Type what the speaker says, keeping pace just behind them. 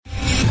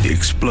the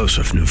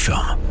explosive new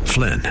film,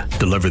 Flynn,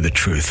 Deliver the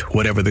Truth,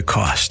 Whatever the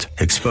Cost,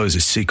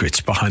 exposes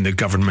secrets behind the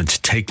government's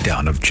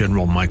takedown of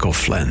General Michael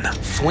Flynn.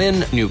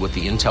 Flynn knew what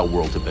the intel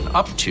world had been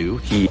up to.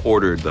 He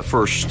ordered the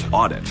first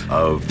audit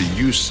of the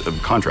use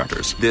of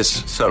contractors.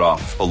 This set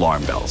off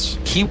alarm bells.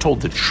 He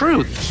told the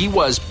truth. He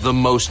was the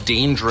most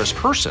dangerous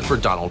person for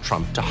Donald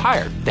Trump to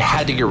hire. They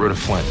had to get rid of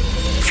Flynn.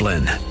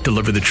 Flynn,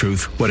 Deliver the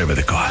Truth, Whatever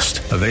the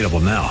Cost. Available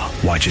now.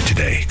 Watch it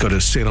today. Go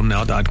to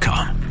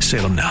salemnow.com.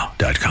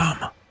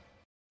 salemnow.com.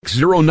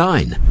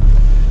 09.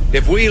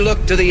 If we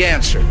look to the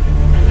answer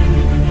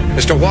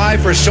as to why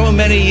for so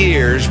many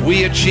years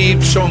we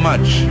achieved so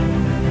much,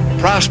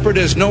 prospered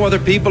as no other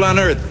people on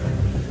earth,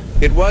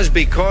 it was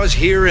because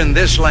here in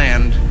this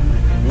land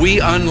we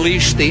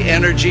unleashed the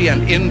energy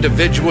and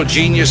individual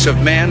genius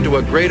of man to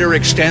a greater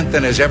extent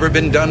than has ever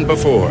been done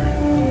before.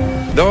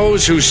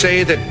 Those who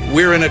say that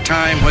we're in a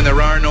time when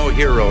there are no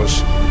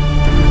heroes,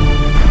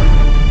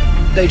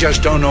 they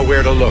just don't know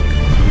where to look.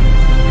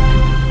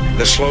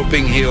 The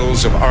sloping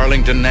hills of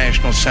Arlington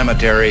National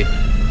Cemetery,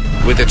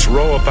 with its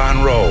row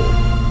upon row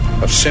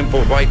of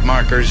simple white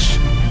markers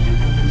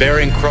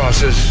bearing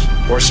crosses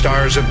or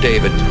stars of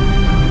David,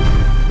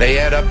 they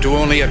add up to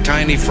only a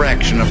tiny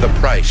fraction of the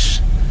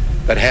price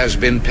that has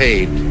been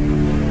paid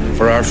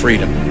for our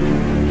freedom.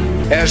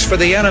 As for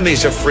the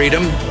enemies of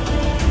freedom,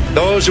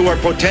 those who are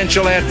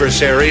potential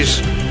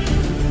adversaries,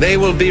 they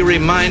will be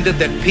reminded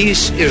that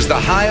peace is the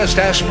highest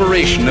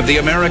aspiration of the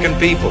American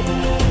people.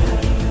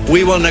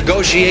 We will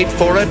negotiate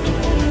for it,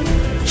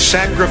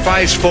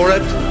 sacrifice for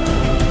it.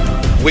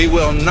 We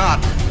will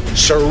not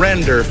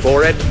surrender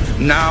for it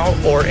now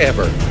or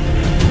ever.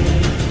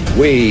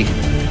 We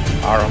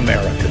are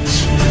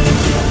Americans.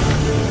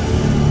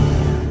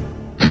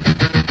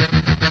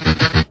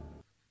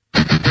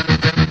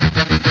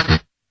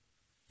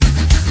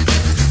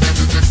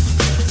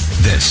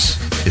 This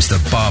is the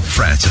Bob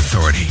Frantz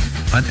Authority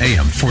on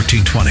AM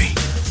 1420.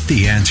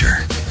 The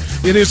Answer.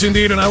 It is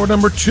indeed, and hour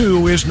number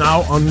 2 is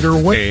now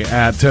underway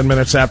at 10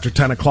 minutes after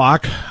 10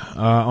 o'clock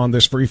on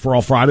this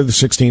Free-for-All Friday, the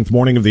 16th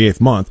morning of the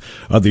 8th month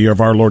of the year of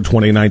our Lord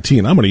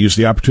 2019. I'm going to use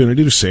the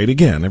opportunity to say it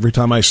again. Every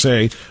time I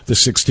say the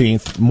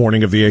 16th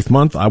morning of the 8th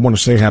month, I want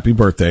to say happy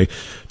birthday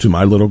to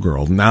my little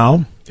girl,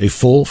 now a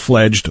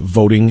full-fledged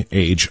voting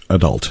age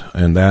adult,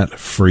 and that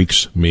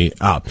freaks me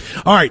out.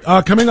 All right,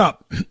 coming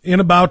up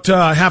in about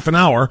half an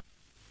hour,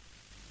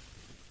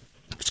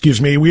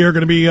 we are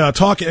going to be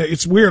talking.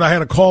 It's weird. I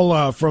had a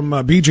call from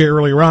BJ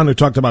earlier on who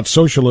talked about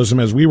socialism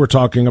as we were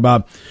talking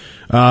about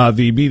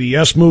the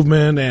BDS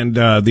movement and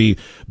the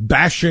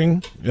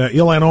bashing.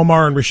 Ilhan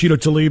Omar and Rashida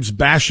Tlaib's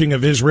bashing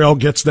of Israel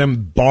gets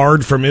them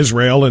barred from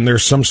Israel, and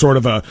there's some sort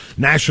of a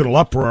national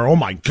uproar. Oh,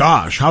 my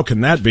gosh, how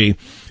can that be?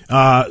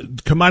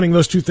 Combining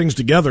those two things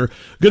together,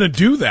 going to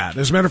do that.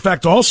 As a matter of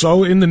fact,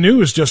 also in the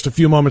news just a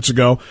few moments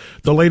ago,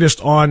 the latest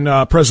on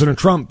President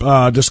Trump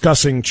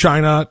discussing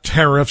China,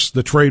 tariffs,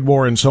 the trade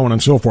war, and so on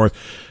and so forth.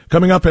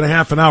 Coming up in a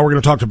half an hour, we're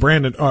going to talk to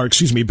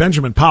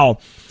Benjamin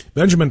Powell.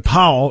 Benjamin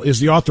Powell is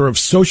the author of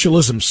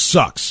Socialism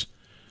Sucks.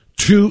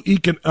 Two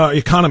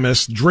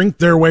economists drink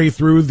their way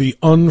through the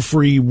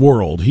unfree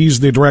world. He's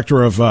the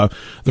director of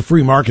the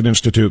Free Market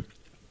Institute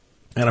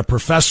and a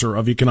professor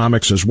of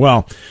economics as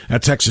well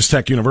at Texas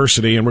Tech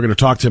University. And we're going to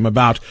talk to him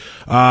about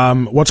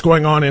what's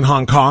going on in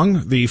Hong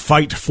Kong, the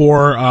fight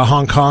for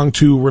Hong Kong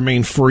to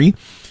remain free,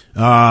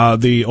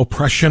 the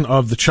oppression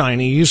of the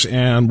Chinese,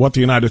 and what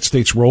the United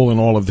States' role in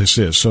all of this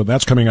is. So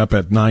that's coming up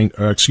at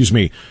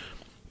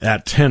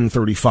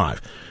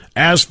 10:35.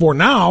 As for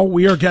now,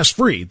 we are guest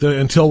free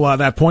until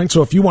that point.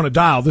 So if you want to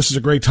dial, this is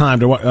a great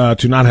time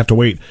to not have to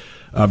wait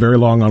very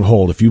long on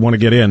hold. If you want to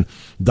get in,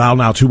 dial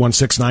now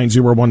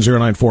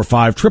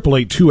 216-901-0945,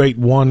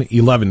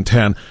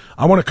 888-281-1110.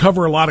 I want to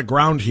cover a lot of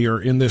ground here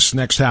in this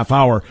next half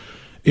hour,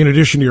 in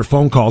addition to your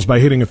phone calls, by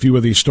hitting a few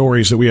of these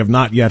stories that we have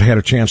not yet had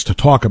a chance to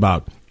talk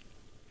about,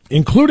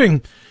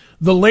 including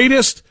the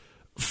latest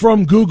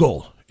from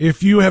Google.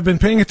 If you have been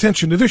paying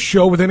attention to this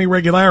show with any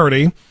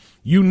regularity,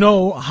 you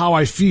know how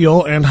I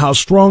feel and how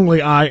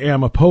strongly I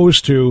am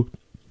opposed to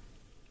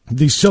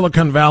the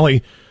Silicon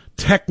Valley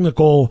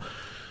technological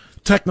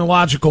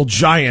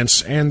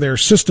giants and their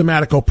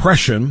systematic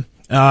oppression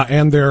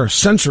and their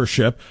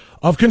censorship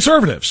of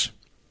conservatives,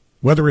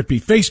 whether it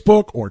be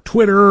Facebook or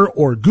Twitter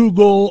or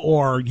Google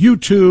or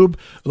YouTube,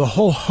 the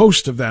whole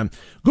host of them.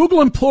 Google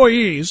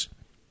employees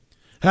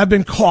have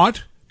been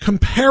caught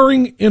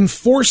comparing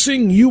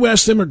enforcing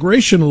U.S.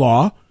 immigration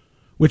law,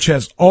 which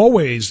has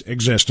always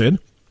existed,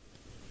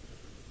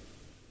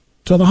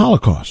 to the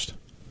Holocaust.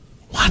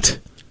 What?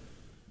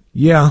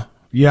 Yeah,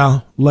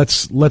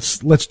 let's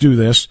do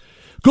this.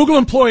 Google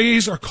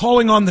employees are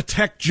calling on the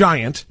tech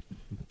giant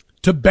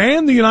to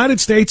ban the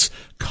United States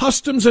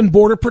Customs and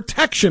Border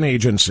Protection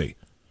Agency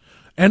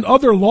and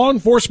other law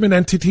enforcement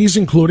entities,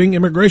 including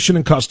Immigration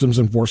and Customs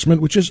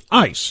Enforcement, which is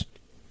ICE,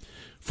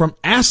 from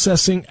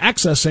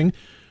accessing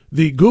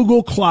the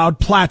Google Cloud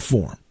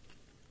platform.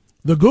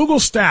 The Google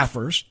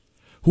staffers,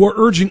 who are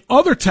urging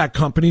other tech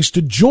companies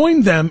to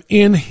join them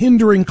in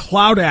hindering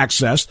cloud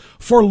access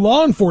for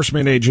law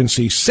enforcement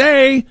agencies,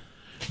 say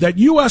that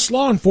U.S.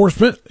 law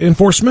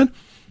enforcement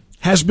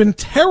has been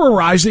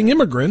terrorizing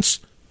immigrants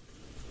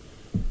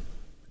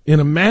in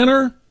a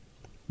manner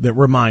that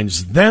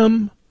reminds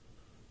them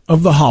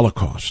of the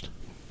Holocaust.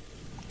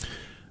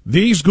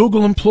 These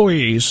Google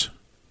employees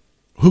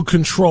who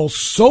control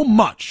so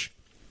much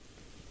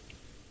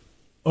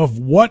of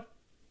what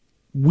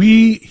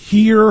we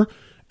hear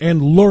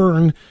and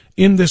learn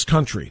in this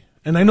country.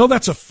 And I know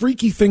that's a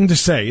freaky thing to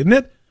say, isn't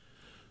it?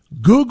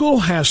 Google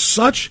has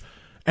such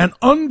an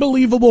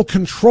unbelievable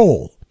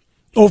control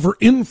over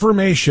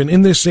information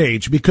in this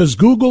age because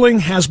Googling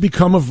has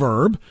become a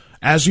verb,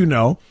 as you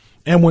know.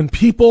 And when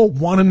people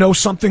want to know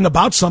something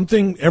about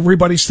something,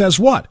 everybody says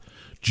what?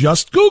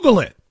 Just Google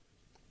it.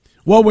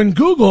 Well, when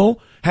Google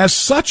has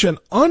such an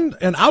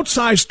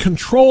outsized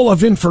control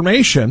of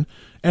information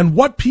and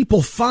what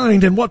people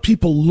find and what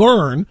people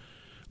learn,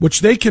 which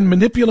they can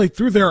manipulate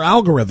through their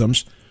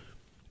algorithms,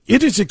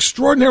 it is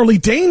extraordinarily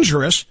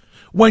dangerous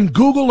when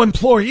Google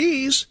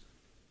employees,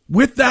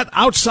 with that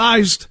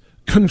outsized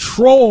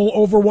control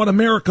over what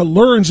America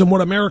learns and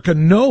what America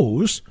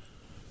knows,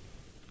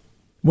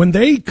 when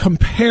they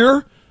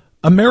compare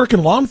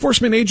American law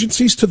enforcement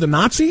agencies to the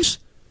Nazis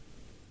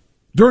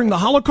during the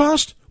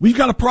Holocaust, we've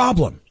got a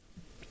problem.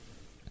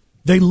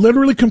 They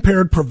literally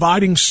compared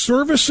providing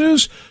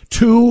services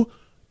to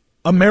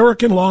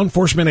American law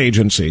enforcement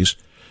agencies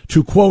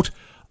to, quote,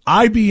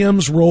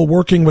 IBM's role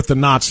working with the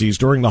Nazis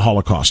during the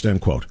Holocaust, end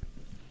quote.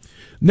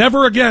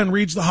 Never again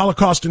reads the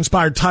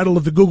Holocaust-inspired title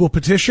of the Google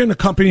petition,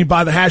 accompanied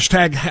by the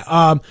hashtag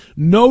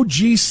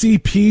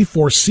NoGCP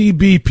for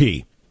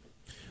CBP.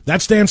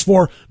 That stands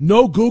for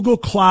No Google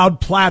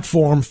Cloud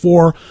Platform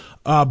for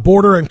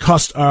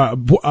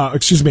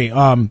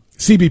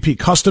CBP,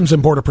 Customs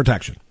and Border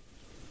Protection.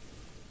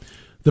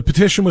 The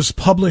petition was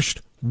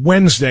published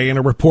Wednesday in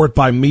a report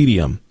by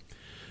Medium.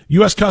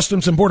 U.S.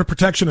 Customs and Border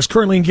Protection is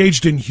currently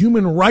engaged in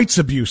human rights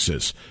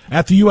abuses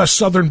at the U.S.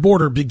 southern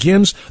border,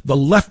 begins the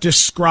leftist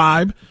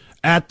scribe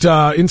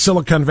in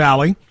Silicon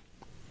Valley,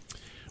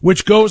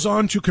 which goes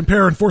on to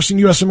compare enforcing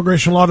U.S.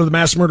 immigration law to the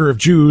mass murder of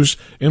Jews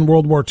in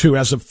World War II.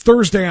 As of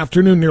Thursday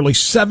afternoon, nearly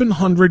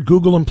 700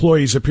 Google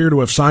employees appear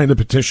to have signed a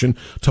petition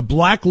to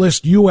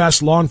blacklist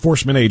U.S. law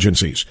enforcement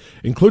agencies,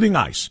 including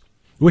ICE,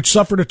 which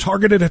suffered a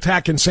targeted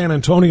attack in San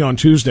Antonio on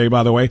Tuesday,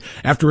 by the way,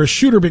 after a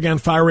shooter began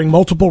firing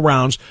multiple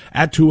rounds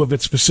at two of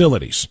its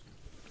facilities.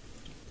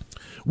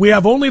 We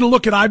have only to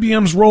look at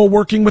IBM's role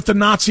working with the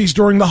Nazis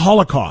during the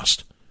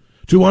Holocaust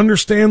to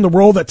understand the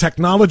role that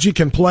technology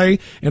can play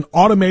in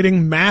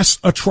automating mass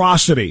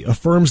atrocity,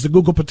 affirms the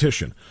Google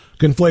petition,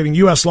 conflating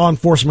U.S. law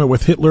enforcement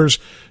with Hitler's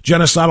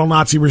genocidal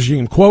Nazi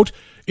regime. Quote,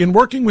 in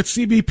working with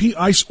CBP,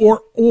 ICE,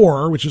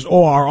 or which is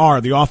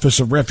ORR, the Office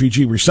of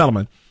Refugee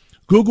Resettlement,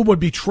 Google would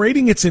be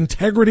trading its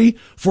integrity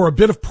for a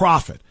bit of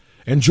profit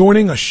and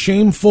joining a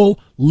shameful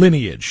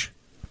lineage.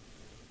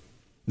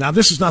 Now,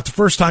 this is not the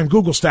first time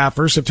Google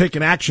staffers have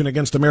taken action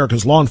against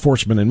America's law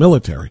enforcement and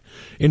military.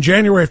 In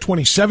January of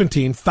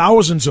 2017,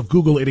 thousands of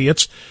Google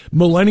idiots,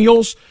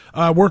 millennials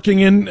working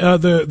in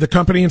the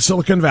company in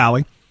Silicon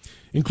Valley,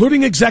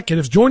 including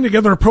executives, joined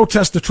together to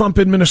protest the Trump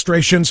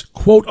administration's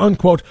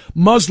quote-unquote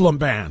Muslim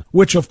ban,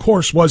 which, of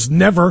course, was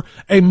never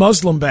a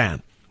Muslim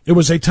ban. It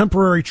was a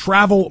temporary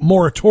travel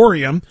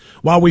moratorium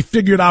while we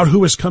figured out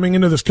who is coming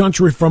into this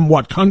country from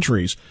what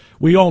countries.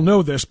 We all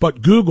know this,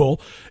 but Google,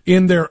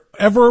 in their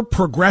ever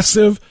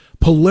progressive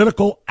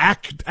political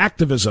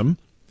activism,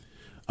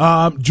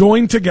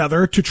 joined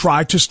together to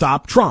try to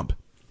stop Trump.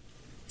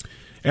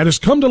 It has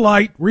come to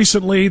light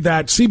recently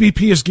that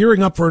CBP is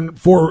gearing up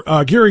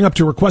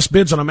to request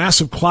bids on a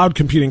massive cloud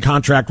computing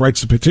contract,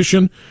 writes the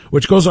petition,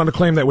 which goes on to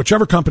claim that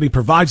whichever company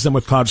provides them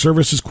with cloud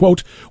services,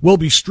 quote, will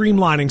be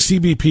streamlining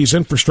CBP's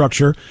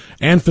infrastructure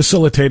and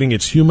facilitating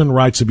its human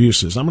rights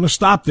abuses. I'm going to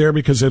stop there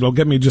because it'll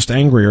get me just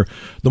angrier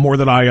the more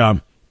that I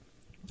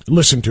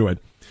listen to it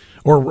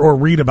or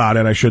read about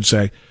it, I should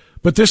say.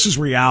 But this is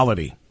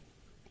reality.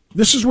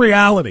 This is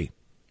reality.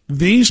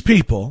 These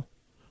people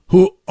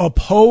who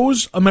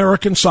oppose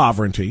American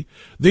sovereignty,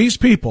 these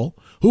people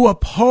who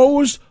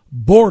oppose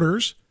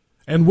borders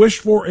and wish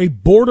for a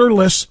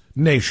borderless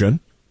nation,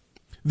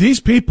 these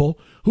people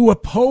who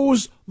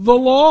oppose the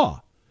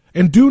law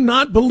and do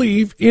not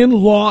believe in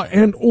law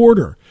and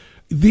order,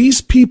 these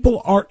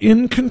people are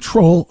in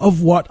control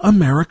of what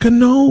America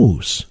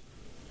knows.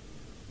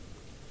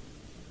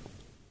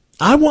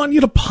 I want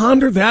you to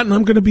ponder that, and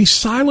I'm going to be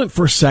silent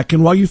for a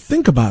second while you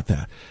think about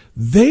that.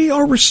 They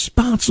are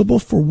responsible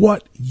for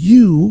what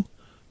you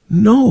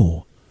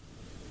know.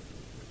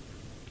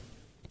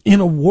 In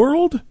a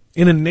world,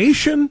 in a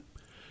nation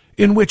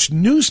in which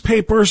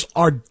newspapers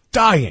are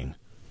dying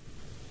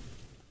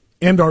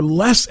and are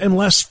less and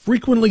less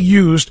frequently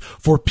used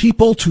for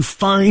people to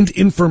find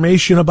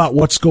information about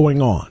what's going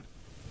on.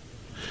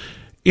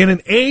 In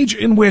an age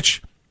in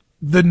which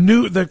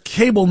the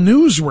cable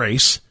news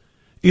race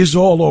is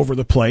all over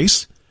the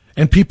place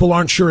and people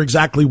aren't sure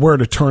exactly where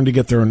to turn to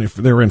get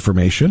their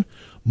information,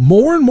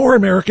 more and more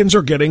Americans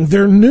are getting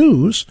their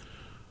news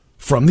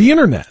from the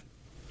internet.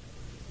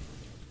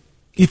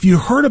 If you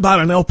heard about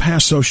an El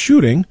Paso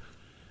shooting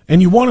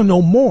and you want to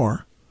know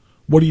more,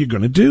 what are you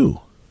going to do?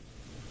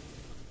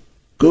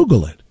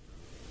 Google it.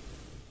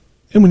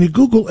 And when you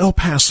Google El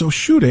Paso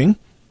shooting,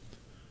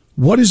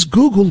 what is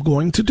Google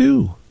going to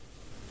do?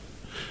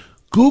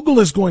 Google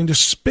is going to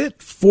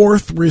spit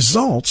forth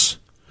results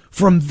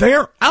from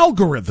their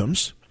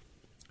algorithms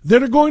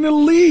that are going to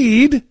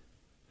lead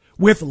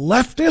with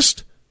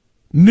leftist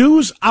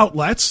news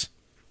outlets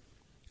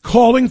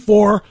calling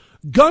for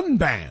gun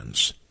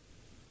bans,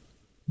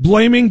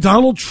 blaming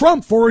Donald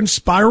Trump for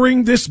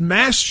inspiring this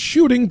mass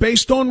shooting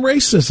based on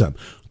racism.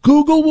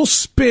 Google will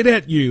spit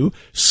at you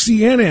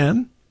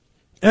CNN,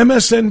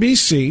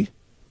 MSNBC,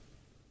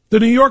 the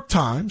New York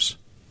Times,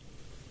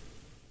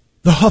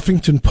 the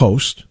Huffington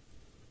Post,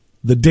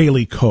 the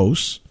Daily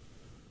Kos,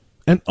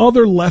 and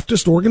other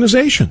leftist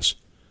organizations.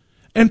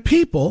 And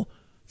people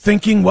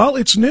thinking, well,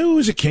 it's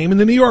news. It came in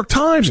the New York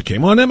Times. It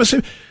came on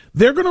MSNBC.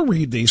 They're going to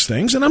read these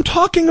things. And I'm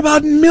talking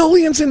about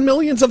millions and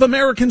millions of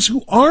Americans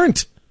who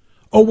aren't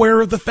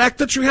aware of the fact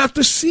that you have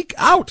to seek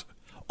out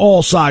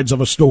all sides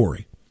of a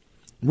story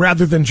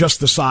rather than just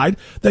the side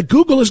that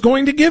Google is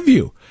going to give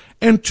you.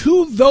 And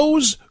to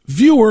those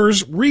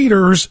viewers,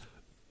 readers,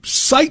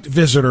 site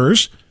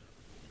visitors,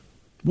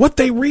 what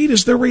they read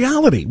is their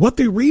reality. What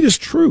they read is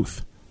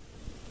truth.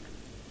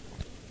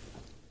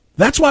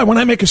 That's why when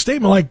I make a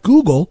statement like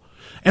Google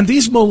and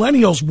these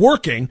millennials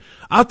working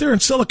out there in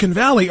Silicon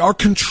Valley are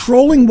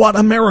controlling what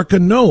America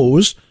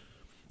knows,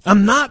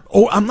 I'm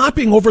not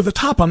being over the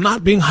top. I'm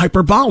not being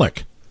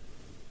hyperbolic.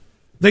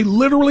 They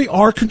literally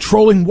are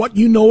controlling what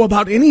you know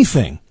about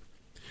anything.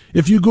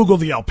 If you Google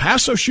the El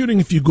Paso shooting,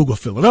 if you Google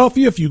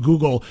Philadelphia, if you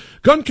Google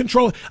gun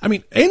control, I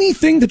mean,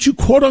 anything that you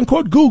quote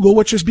unquote Google,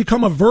 which has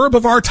become a verb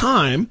of our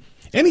time,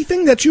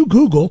 anything that you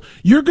Google,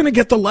 you're going to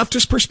get the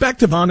leftist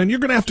perspective on, and you're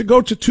going to have to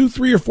go to 2,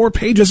 3, or 4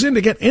 pages in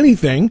to get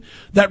anything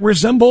that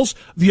resembles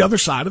the other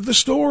side of the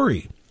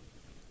story.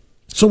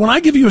 So when I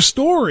give you a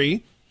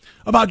story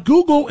about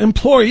Google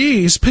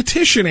employees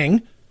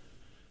petitioning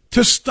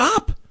to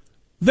stop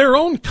their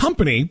own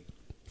company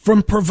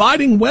from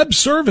providing web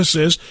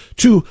services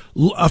to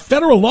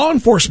federal law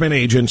enforcement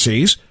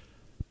agencies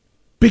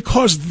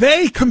because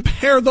they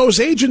compare those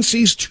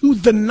agencies to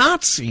the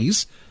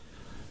Nazis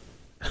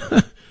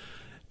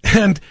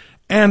and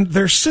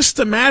their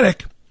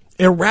systematic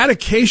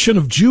eradication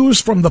of Jews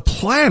from the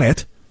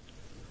planet,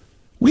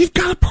 we've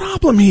got a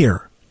problem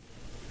here.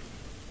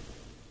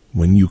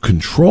 When you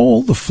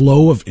control the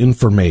flow of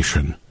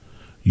information,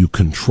 you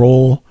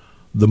control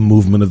the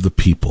movement of the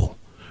people.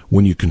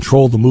 When you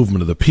control the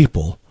movement of the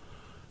people,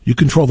 you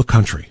control the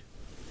country.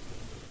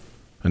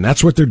 And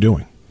that's what they're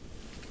doing.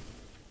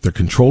 They're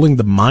controlling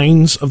the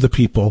minds of the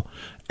people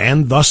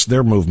and thus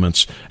their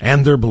movements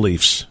and their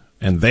beliefs.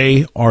 And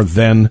they are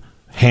then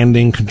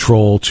handing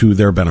control to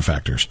their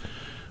benefactors,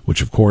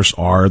 which, of course,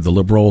 are the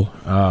liberal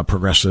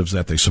progressives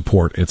that they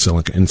support in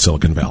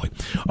Silicon Valley.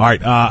 All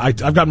right,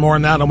 I've got more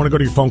on that. I'm going to go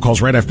to your phone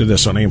calls right after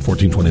this on AM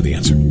 1420, The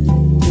Answer.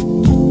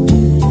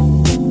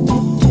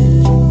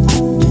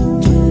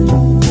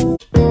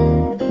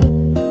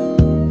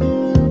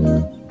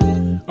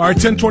 All right,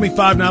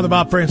 10:25 now, the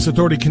Bob Frantz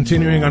Authority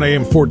continuing on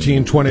AM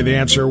 1420, The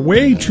Answer.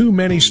 Way too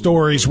many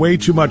stories, way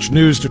too much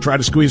news to try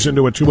to squeeze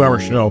into a 2-hour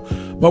show,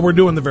 but we're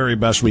doing the very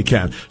best we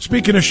can.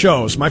 Speaking of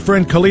shows, my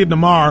friend Khalid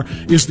Namar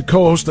is the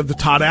co-host of the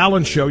Todd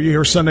Allen Show. You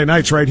hear Sunday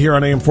nights right here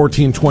on AM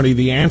 1420,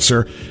 The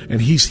Answer,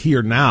 and he's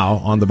here now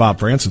on the Bob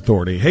Frantz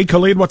Authority. Hey,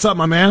 Khalid, what's up,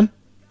 my man?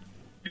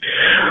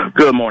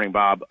 Good morning,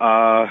 Bob.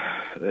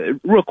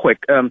 Real quick,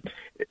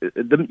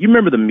 you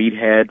remember the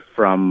meathead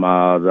from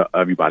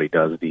Everybody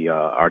Does, the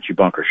Archie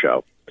Bunker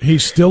show?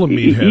 He's still a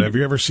meathead. Have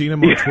you ever seen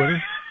him on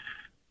Twitter?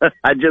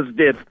 I just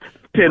did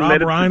 10 Rob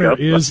minutes Reiner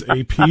ago. is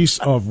a piece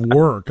of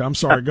work. I'm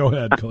sorry. Go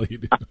ahead,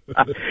 Khalid.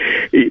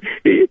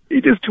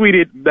 He just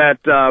tweeted that,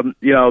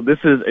 this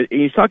is,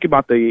 he's talking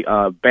about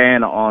the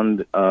ban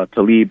on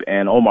Tlaib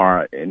and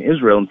Omar in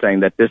Israel and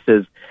saying that this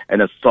is an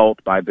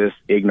assault by this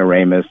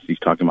ignoramus, he's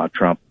talking about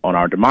Trump, on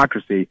our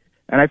democracy.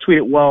 And I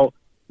tweeted, well,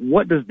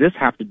 what does this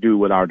have to do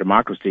with our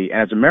democracy?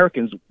 And as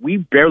Americans, we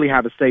barely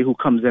have a say who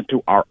comes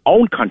into our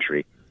own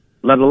country,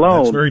 let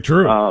alone That's very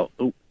true.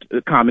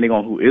 Commenting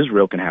on who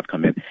Israel can have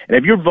come in. And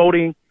if you're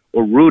voting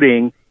or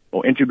rooting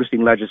or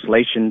introducing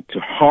legislation to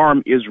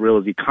harm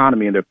Israel's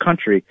economy and their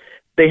country,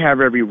 they have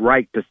every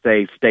right to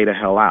say, stay the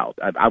hell out.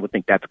 I would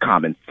think that's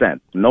common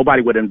sense.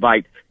 Nobody would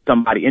invite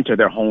somebody into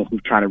their home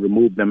who's trying to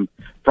remove them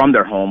from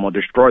their home or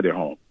destroy their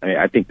home.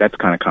 I think that's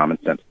kind of common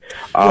sense.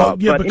 But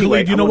anyway,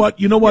 Khalid, you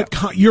know what?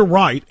 Yeah. You're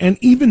right. And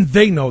even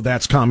they know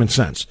that's common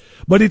sense.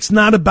 But it's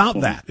not about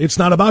that. It's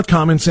not about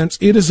common sense.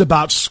 It is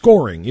about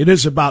scoring. It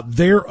is about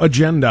their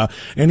agenda.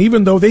 And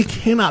even though they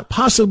cannot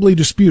possibly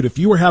dispute, if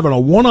you were having a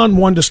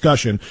one-on-one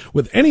discussion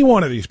with any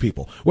one of these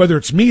people, whether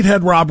it's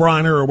meathead Rob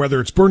Reiner or whether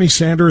it's Bernie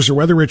Sanders or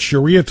whether it's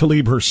Sharia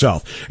Tlaib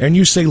herself, and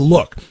you say,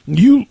 look,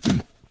 you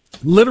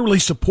literally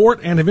support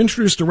and have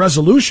introduced a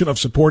resolution of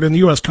support in the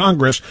U.S.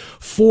 Congress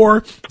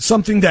for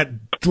something that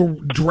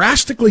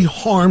drastically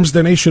harms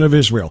the nation of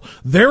Israel,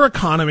 their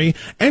economy,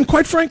 and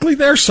quite frankly,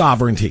 their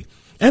sovereignty.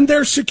 and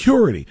their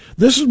security.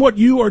 This is what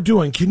you are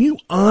doing. Can you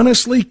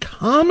honestly,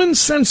 common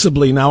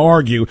sensibly now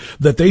argue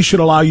that they should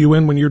allow you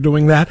in when you're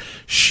doing that?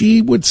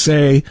 She would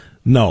say,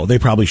 no, they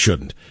probably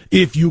shouldn't.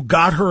 If you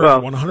got her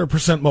at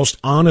 100% most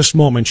honest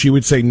moment, she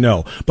would say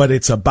no. But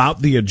it's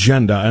about the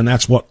agenda, and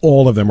that's what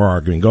all of them are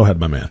arguing. Go ahead,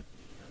 my man.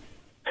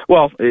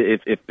 Well,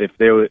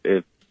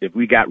 if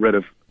we got rid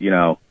of,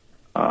 if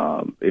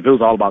it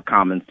was all about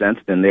common sense,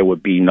 then there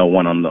would be no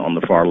one on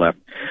the far left.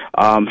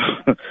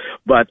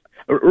 But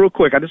real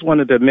quick, I just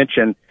wanted to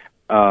mention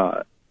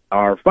our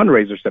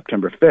fundraiser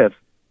September 5th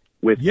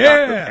with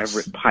Dr.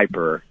 Everett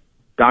Piper.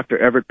 Dr.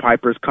 Everett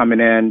Piper's coming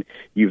in.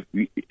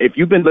 If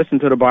you've been listening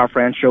to the Bar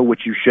Fran Show,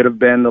 which you should have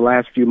been the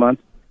last few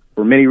months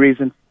for many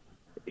reasons,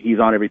 he's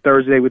on every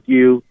Thursday with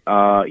you.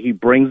 He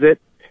brings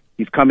it.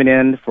 He's coming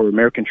in for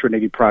American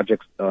Trinity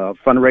Project's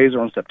fundraiser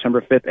on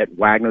September 5th at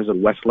Wagner's at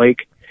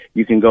Westlake.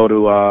 You can go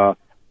to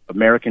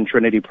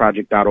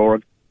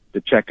AmericanTrinityProject.org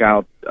to check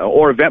out,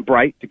 or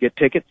Eventbrite to get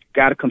tickets.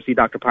 Got to come see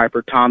Dr.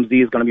 Piper. Tom Z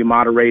is going to be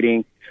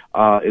moderating,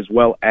 as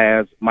well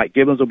as Mike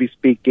Gibbons will be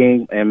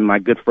speaking, and my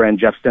good friend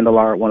Jeff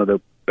Sindelar, one of the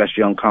best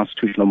young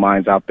constitutional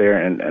minds out there,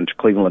 and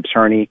Cleveland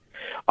attorney.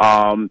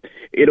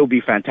 It'll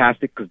be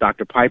fantastic because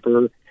Dr.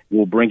 Piper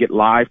will bring it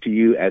live to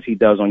you as he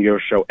does on your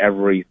show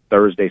every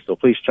Thursday. So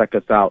please check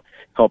us out.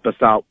 Help us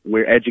out.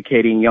 We're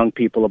educating young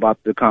people about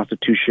the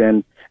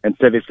Constitution and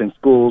civics in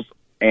schools,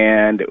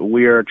 and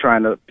we're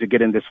trying to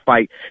get in this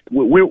fight.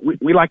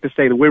 We like to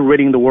say that we're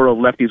ridding the world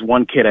of lefties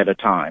one kid at a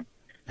time.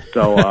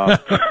 So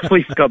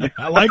please come.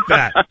 I like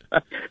that.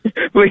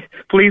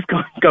 please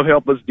come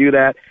help us do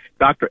that.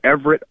 Dr.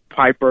 Everett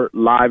Piper,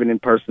 live and in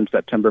person,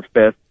 September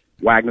 5th,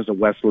 Wagner's of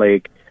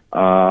Westlake.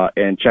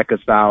 And check us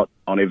out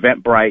on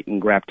Eventbrite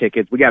and grab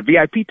tickets. We got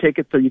VIP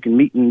tickets so you can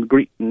meet and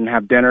greet and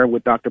have dinner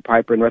with Dr.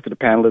 Piper and the rest of the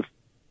panelists.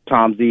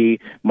 Tom Z,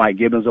 Mike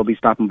Gibbons will be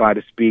stopping by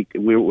to speak.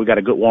 We got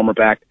a good warmer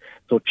back.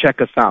 So check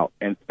us out.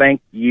 And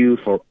thank you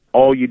for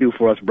all you do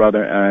for us,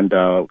 brother, and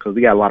because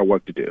we got a lot of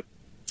work to do.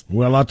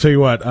 Well, I'll tell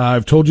you what,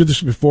 I've told you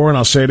this before, and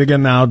I'll say it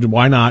again now.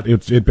 Why not?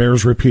 It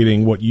bears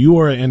repeating. What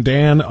you and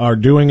Dan are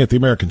doing at the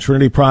American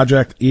Trinity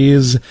Project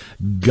is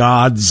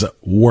God's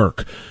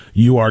work.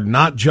 You are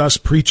not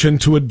just preaching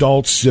to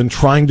adults and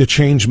trying to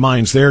change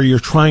minds there. You're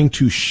trying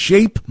to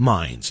shape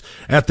minds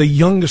at the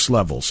youngest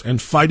levels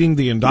and fighting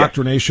the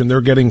indoctrination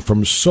they're getting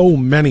from so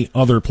many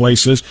other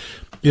places.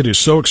 It is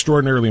so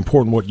extraordinarily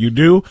important what you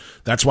do.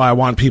 That's why I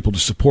want people to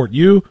support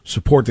you,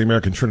 support the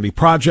American Trinity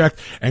Project,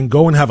 and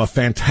go and have a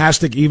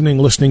fantastic evening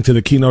listening to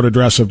the keynote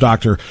address of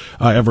Dr.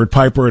 Everett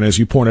Piper. And as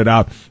you pointed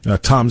out,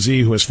 Tom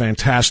Z, who is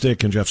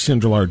fantastic, and Jeff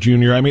Sindelar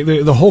Jr. I mean,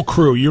 the whole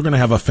crew, you're going to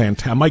have a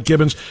fantastic, Mike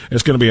Gibbons,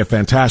 it's going to be a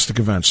fantastic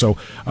event. So,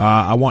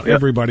 I want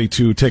everybody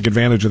to take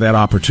advantage of that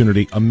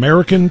opportunity. give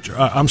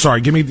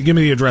me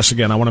the address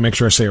again. I want to make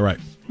sure I say it right.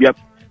 Yep.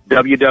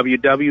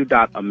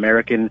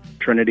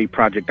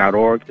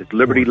 www.AmericanTrinityProject.org. It's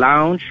Liberty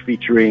Lounge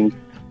featuring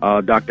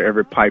Dr.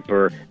 Everett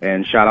Piper,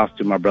 and shout outs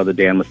to my brother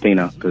Dan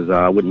Messina because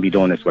I wouldn't be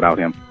doing this without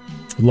him.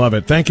 Love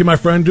it. Thank you, my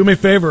friend. Do me a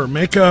favor.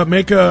 Make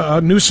a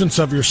nuisance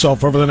of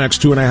yourself over the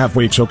next 2.5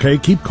 weeks, okay?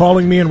 Keep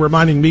calling me and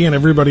reminding me and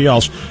everybody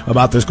else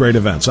about this great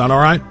event. Sound all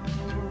right?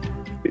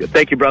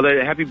 Thank you,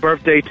 brother. Happy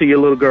birthday to your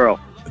little girl.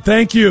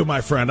 Thank you,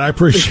 my friend. I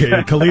appreciate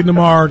it. Khalid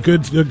Namar,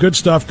 good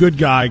stuff, good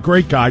guy,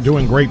 great guy,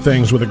 doing great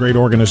things with a great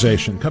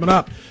organization. Coming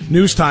up,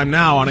 news time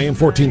now on AM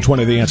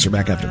 1420, The Answer.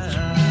 Back after this.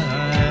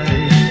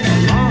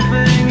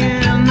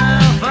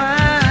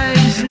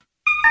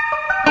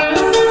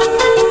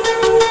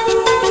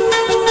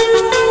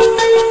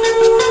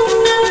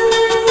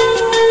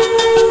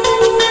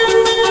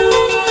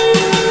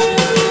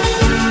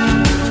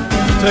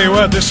 Tell you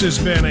what, this has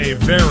been a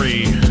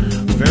very,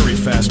 very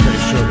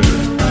fast-paced show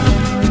today.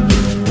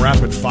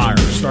 Rapid fire.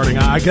 Starting,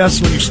 I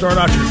guess, when you start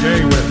out your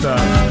day with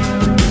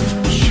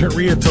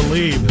Sharia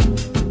Tlaib,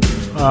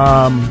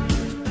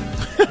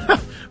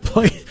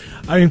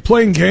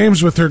 playing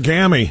games with her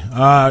gammy.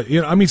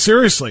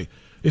 Seriously,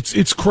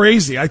 it's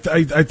crazy. I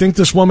think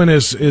this woman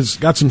is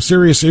got some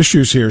serious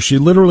issues here. She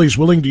literally is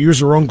willing to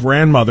use her own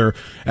grandmother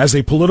as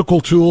a political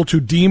tool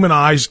to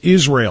demonize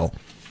Israel.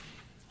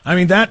 I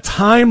mean, that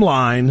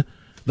timeline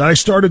that I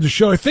started to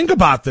show. Think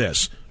about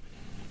this.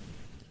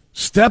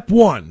 Step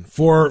one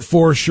for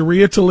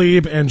Sharia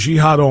Tlaib and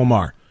Jihad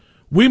Omar.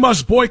 We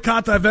must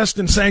boycott, divest,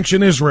 and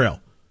sanction Israel.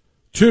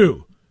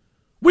 2,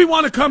 we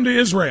want to come to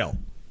Israel.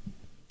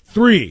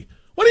 3,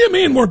 what do you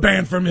mean we're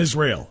banned from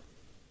Israel?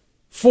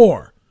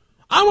 4,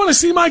 I want to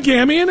see my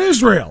gammy in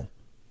Israel.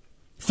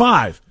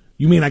 5,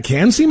 you mean I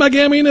can see my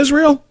gammy in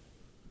Israel?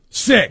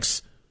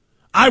 6,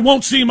 I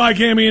won't see my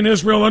gammy in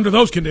Israel under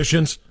those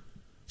conditions.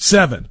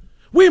 7,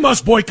 we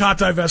must boycott,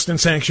 divest, and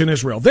sanction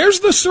Israel. There's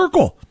the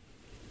circle.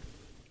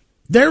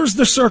 There's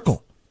the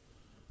circle.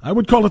 I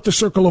would call it the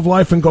circle of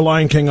life and go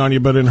Lion King on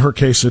you, but in her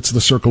case, it's the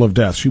circle of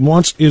death. She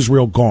wants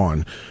Israel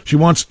gone. She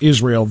wants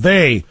Israel.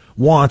 They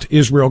want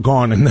Israel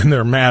gone, and then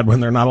they're mad when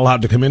they're not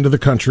allowed to come into the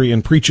country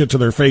and preach it to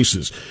their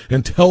faces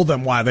and tell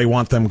them why they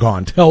want them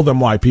gone. Tell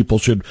them why people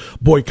should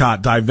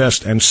boycott,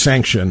 divest, and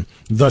sanction,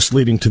 thus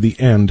leading to the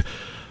end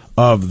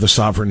of the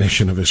sovereign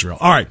nation of Israel.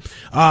 All right.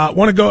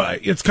 Want to go,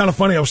 it's kind of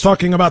funny. I was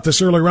talking about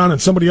this earlier on and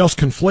somebody else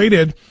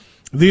conflated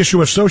the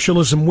issue of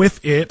socialism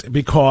with it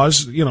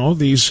because,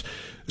 these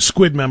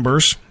Squid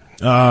members,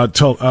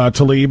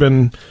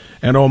 Tlaib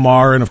and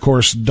Omar and of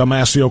course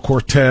Damasio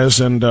Cortez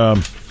and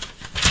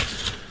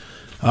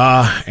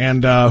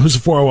who's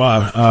the four,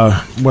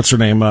 what's her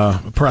name?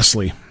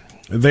 Presley.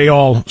 They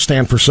all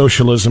stand for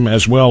socialism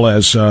as well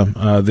as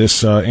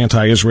this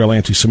anti-Israel,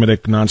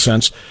 anti-Semitic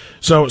nonsense.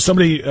 So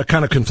somebody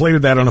kind of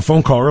conflated that on a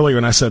phone call earlier,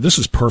 and I said, this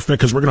is perfect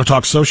because we're going to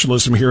talk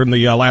socialism here in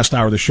the last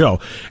hour of the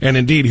show. And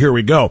indeed, here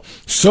we go.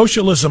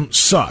 Socialism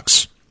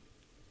sucks.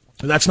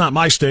 That's not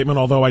my statement,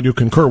 although I do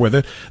concur with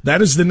it.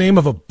 That is the name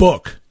of a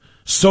book.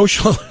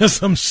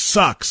 Socialism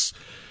sucks.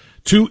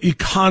 Two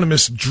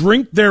economists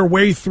drink their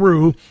way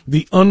through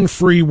the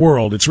unfree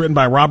world. It's written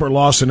by Robert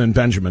Lawson and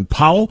Benjamin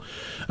Powell.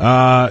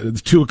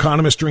 Two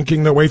economists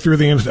drinking their way through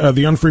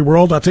the unfree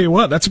world. I'll tell you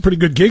what, that's a pretty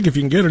good gig if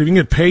you can get it. If you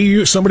can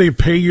get somebody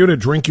pay you to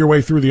drink your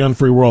way through the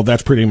unfree world,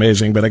 that's pretty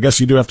amazing. But I guess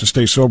you do have to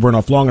stay sober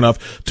enough long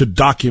enough to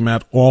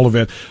document all of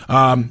it.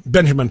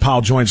 Benjamin Powell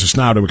joins us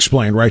now to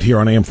explain right here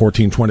on AM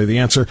 1420 The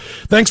Answer.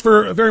 Thanks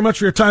very much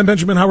for your time,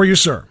 Benjamin. How are you,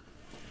 sir?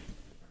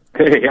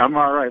 Hey, I'm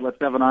all right. Let's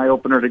have an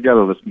eye-opener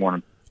together this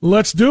morning.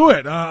 Let's do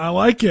it. I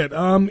like it.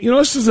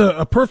 This is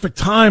a perfect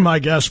time, I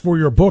guess, for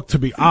your book to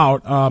be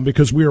out,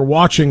 because we are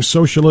watching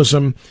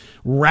socialism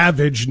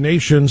ravage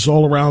nations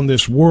all around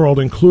this world,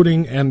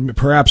 including and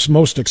perhaps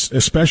most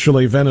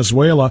especially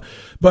Venezuela.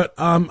 But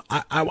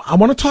I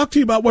want to talk to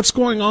you about what's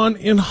going on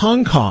in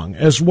Hong Kong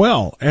as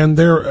well, and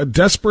their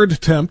desperate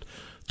attempt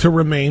to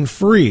remain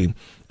free.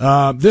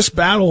 This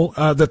battle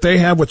that they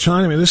have with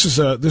China, I mean, this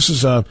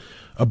is a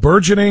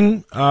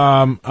burgeoning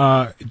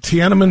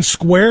Tiananmen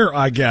Square,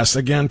 I guess,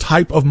 again,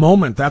 type of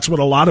moment. That's what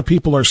a lot of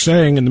people are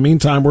saying. In the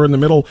meantime, we're in the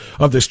middle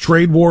of this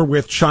trade war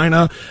with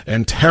China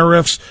and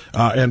tariffs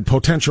and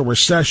potential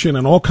recession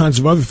and all kinds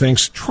of other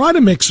things. Try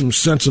to make some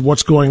sense of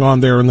what's going on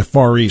there in the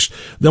Far East.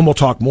 Then we'll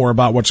talk more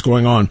about what's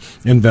going on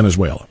in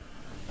Venezuela.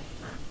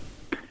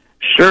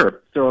 Sure.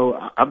 So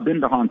I've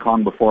been to Hong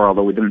Kong before,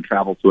 although we didn't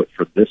travel to it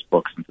for this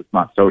book since it's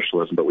not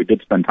socialism, but we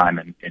did spend time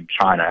in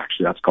China.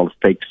 Actually, that's called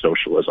fake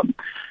socialism.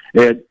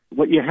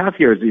 What you have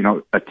here is,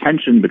 a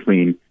tension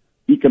between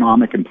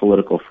economic and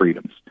political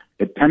freedoms.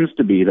 It tends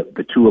to be that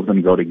the two of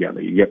them go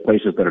together. You get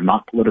places that are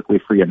not politically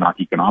free and not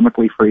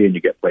economically free, and you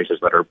get places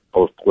that are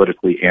both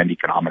politically and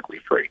economically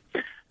free.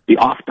 The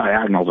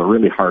off-diagonals are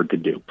really hard to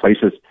do.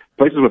 Places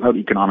without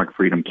economic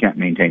freedom can't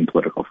maintain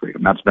political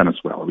freedom. That's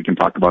Venezuela. We can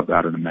talk about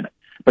that in a minute.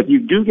 But you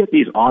do get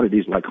these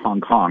oddities like Hong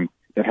Kong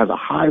that has a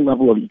high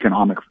level of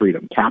economic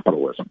freedom,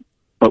 capitalism,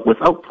 but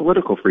without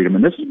political freedom.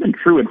 And this has been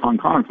true in Hong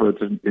Kong for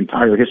its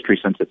entire history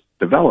since it's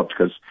developed,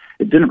 because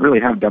it didn't really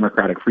have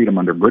democratic freedom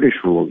under British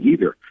rule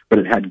either, but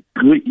it had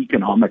good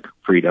economic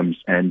freedoms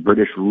and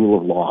British rule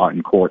of law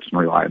and courts and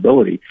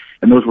reliability.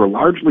 And those were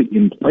largely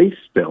in place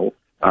still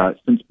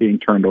since being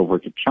turned over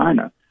to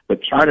China.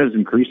 But China has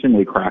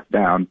increasingly cracked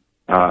down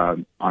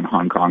on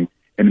Hong Kong.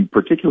 And in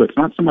particular, it's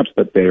not so much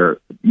that they're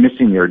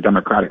missing their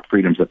democratic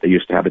freedoms that they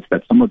used to have, it's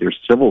that some of their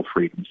civil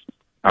freedoms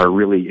are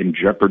really in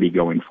jeopardy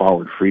going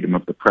forward. Freedom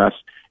of the press,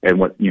 and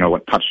what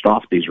touched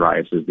off these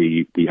riots is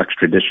the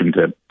extradition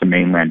to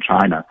mainland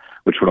China,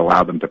 which would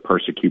allow them to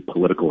persecute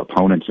political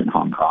opponents in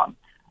Hong Kong.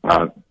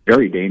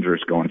 Very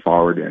dangerous going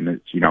forward, and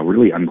it's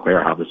really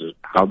unclear how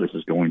this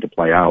is going to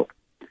play out.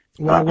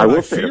 Well, I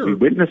will say that we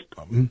witnessed.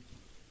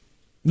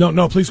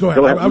 No, please go ahead.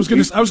 Go ahead. I was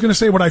going to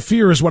say what I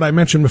fear is what I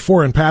mentioned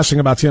before in passing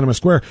about Tiananmen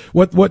Square.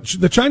 What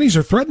the Chinese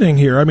are threatening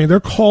here, I mean, they're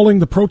calling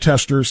the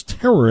protesters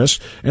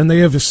terrorists, and they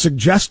have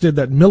suggested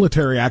that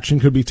military action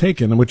could be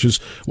taken, which is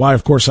why,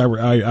 of course,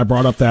 I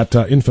brought up that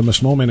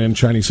infamous moment in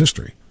Chinese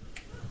history.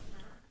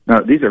 No,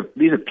 these are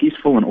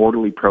peaceful and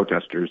orderly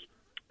protesters,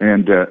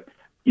 and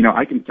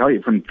I can tell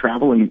you from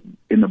traveling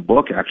in the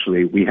book.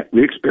 Actually, we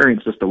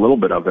experienced just a little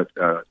bit of it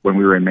when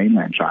we were in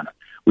mainland China.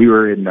 We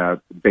were in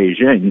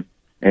Beijing.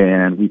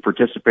 And we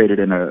participated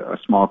in a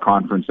small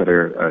conference at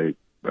a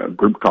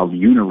group called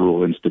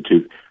Unirule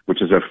Institute, which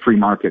is a free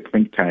market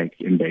think tank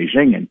in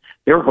Beijing. And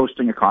they were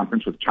hosting a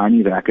conference with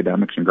Chinese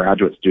academics and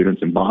graduate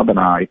students. And Bob and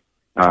I,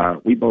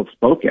 we both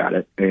spoke at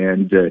it.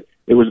 And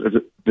it was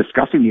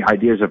discussing the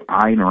ideas of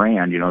Ayn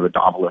Rand, the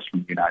novelist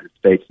from the United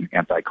States and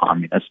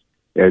anti-communist,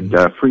 and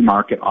free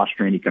market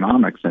Austrian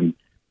economics. And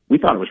we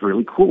thought it was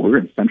really cool. We were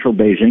in central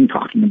Beijing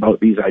talking about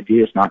these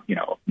ideas, not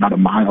a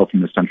mile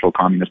from the Central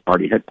Communist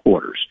Party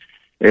headquarters.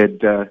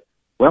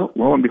 Well,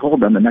 lo and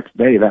behold, then the next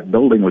day that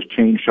building was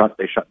chained shut.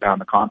 They shut down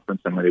the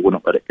conference and they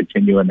wouldn't let it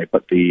continue, and they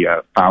put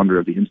the founder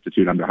of the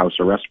institute under house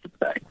arrest for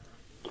the day.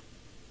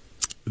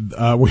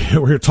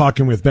 We're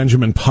talking with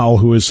Benjamin Powell,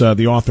 who is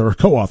the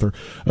co-author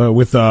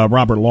with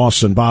Robert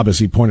Lawson, Bob, as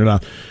he pointed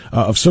out,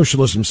 of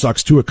Socialism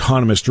Sucks. Two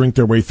economists drink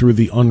their way through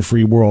the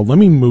unfree world. Let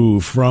me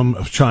move from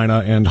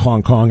China and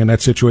Hong Kong and that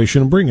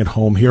situation and bring it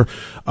home here.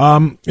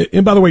 And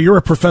by the way, you're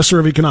a professor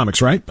of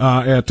economics, right,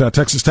 at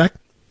Texas Tech?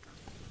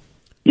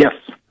 Yes.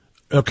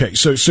 Okay,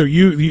 so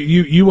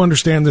you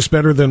understand this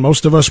better than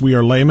most of us. We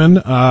are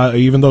laymen,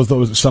 even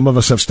though some of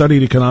us have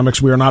studied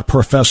economics. We are not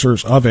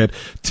professors of it.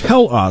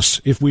 Tell us,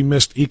 if we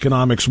missed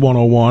Economics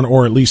 101,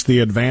 or at least the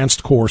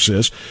advanced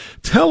courses,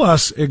 tell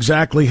us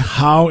exactly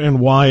how and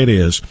why it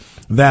is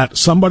that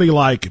somebody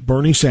like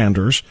Bernie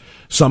Sanders,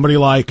 somebody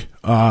like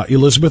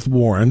Elizabeth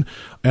Warren,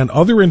 and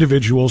other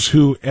individuals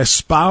who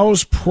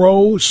espouse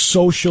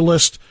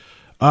pro-socialist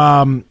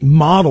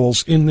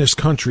models in this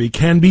country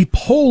can be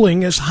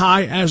polling as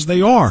high as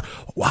they are.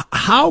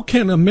 How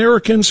can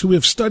Americans who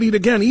have studied,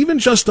 again, even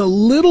just a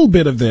little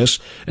bit of this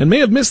and may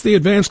have missed the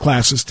advanced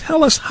classes,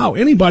 tell us how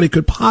anybody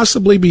could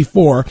possibly be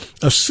for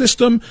a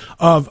system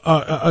of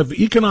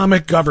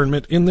economic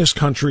government in this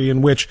country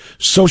in which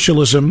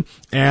socialism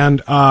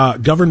and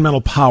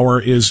governmental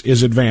power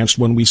is advanced,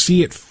 when we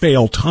see it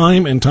fail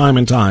time and time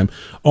and time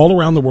all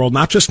around the world,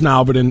 not just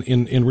now, but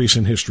in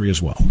recent history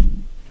as well.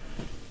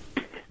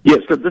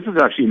 Yes, so this is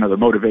actually the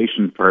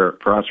motivation for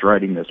us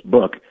writing this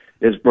book.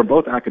 Is we're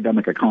both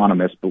academic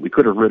economists, but we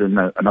could have written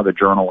another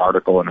journal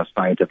article in a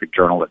scientific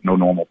journal that no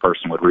normal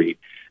person would read.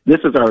 This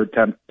is our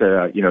attempt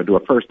to, do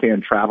a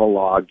first-hand travel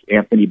log,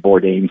 Anthony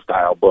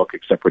Bourdain-style book,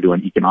 except we're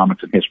doing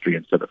economics and history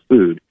instead of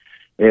food,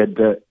 and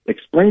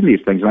explain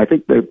these things. And I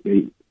think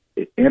the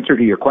answer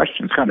to your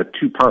question is kind of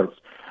two parts.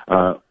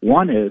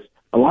 One is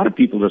a lot of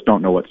people just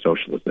don't know what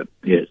socialism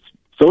is.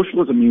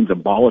 Socialism means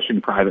abolishing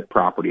private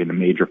property in the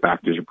major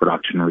factors of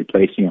production and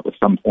replacing it with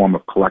some form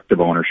of collective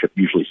ownership,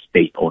 usually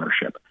state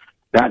ownership.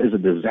 That is a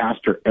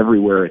disaster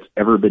everywhere it's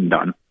ever been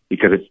done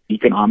because it's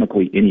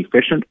economically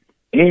inefficient,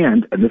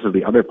 and this is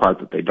the other part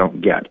that they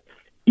don't get,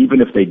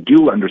 even if they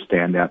do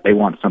understand that, they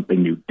want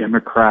something new,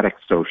 democratic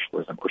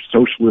socialism or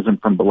socialism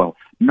from below,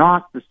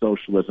 not the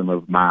socialism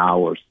of Mao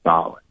or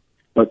Stalin.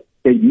 But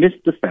they miss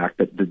the fact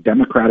that the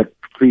democratic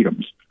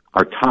freedoms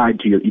are tied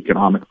to your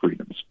economic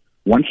freedoms.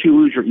 Once you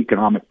lose your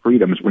economic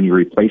freedoms, when you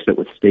replace it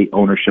with state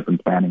ownership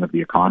and planning of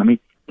the economy,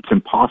 it's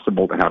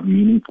impossible to have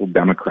meaningful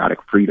democratic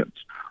freedoms.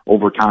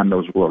 Over time,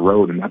 those will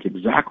erode, and that's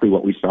exactly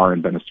what we saw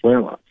in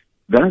Venezuela.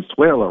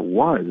 Venezuela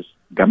was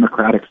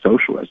democratic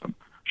socialism.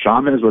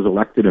 Chavez was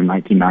elected in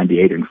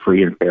 1998 in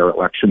free and fair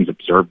elections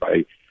observed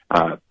by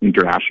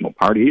international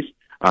parties.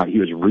 He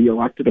was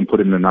reelected and put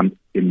in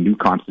a new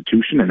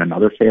constitution in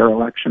another fair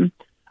election.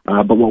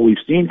 But what we've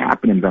seen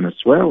happen in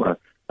Venezuela,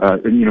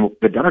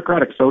 the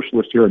democratic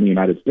socialists here in the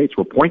United States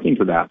were pointing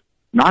to that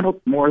not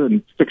more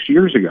than 6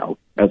 years ago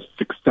as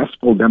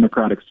successful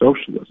democratic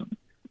socialism.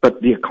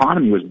 But the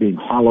economy was being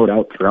hollowed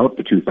out throughout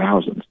the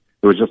 2000s.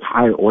 There was just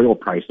high oil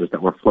prices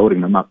that were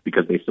floating them up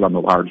because they sit on the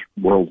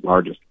world's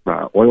largest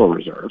oil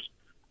reserves.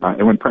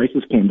 And when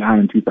prices came down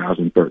in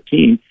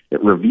 2013,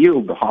 it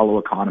revealed the hollow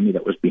economy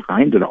that was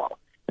behind it all.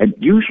 And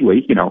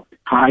usually,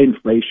 high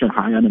inflation,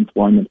 high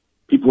unemployment,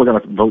 people are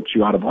going to vote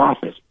you out of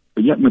office.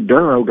 But yet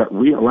Maduro got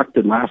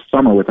reelected last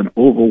summer with an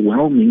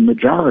overwhelming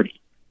majority.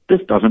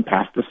 This doesn't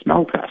pass the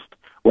smell test.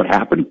 What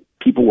happened?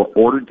 People were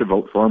ordered to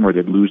vote for him or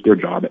they'd lose their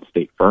job at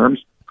state firms.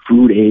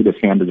 Food aid is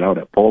handed out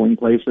at polling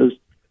places.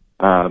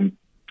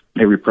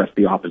 They repressed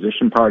the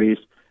opposition parties.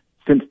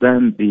 Since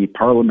then, the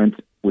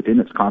parliament, within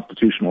its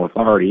constitutional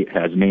authority,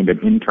 has named an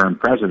interim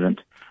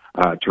president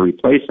to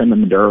replace him,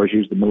 and Maduro has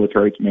used the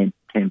military to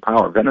maintain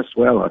power.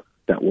 Venezuela,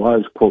 that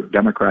was, quote,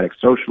 democratic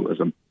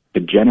socialism,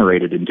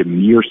 degenerated into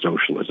mere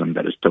socialism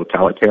that is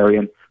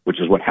totalitarian,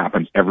 which is what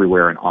happens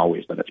everywhere and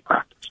always that it's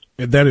practiced.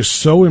 That is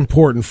so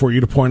important for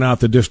you to point out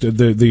the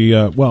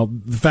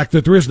fact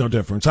that there is no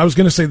difference. I was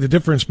going to say the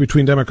difference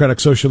between democratic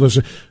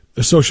socialism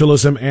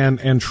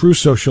and true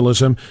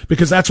socialism,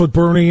 because that's what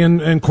Bernie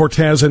and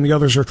Cortez and the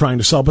others are trying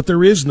to sell. But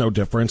there is no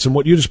difference. And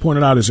what you just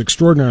pointed out is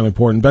extraordinarily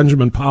important.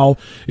 Benjamin Powell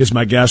is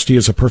my guest. He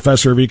is a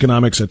professor of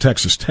economics at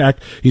Texas Tech.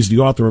 He's the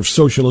author of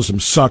Socialism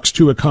Sucks.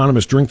 Two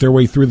economists drink their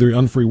way through the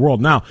unfree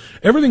world. Now,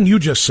 everything you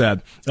just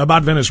said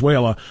about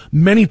Venezuela,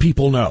 many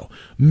people know.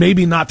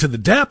 Maybe not to the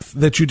depth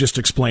that you just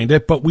explained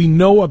it, but we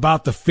know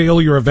about the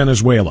failure of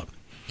Venezuela.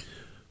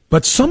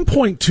 But some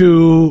point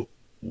to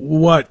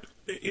what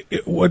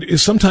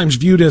is sometimes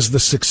viewed as the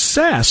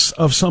success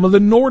of some of the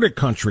Nordic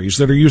countries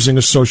that are using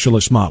a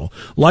socialist model,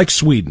 like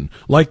Sweden,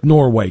 like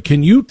Norway.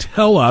 Can you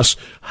tell us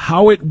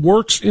how it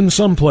works in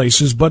some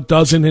places but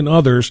doesn't in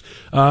others?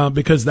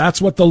 Because that's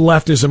what the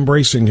left is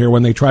embracing here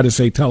when they try to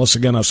say, tell us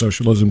again how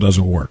socialism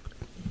doesn't work.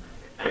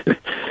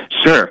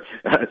 Sure.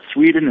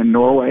 Sweden and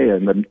Norway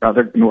and the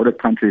other Nordic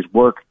countries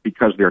work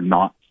because they're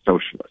not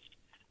socialist.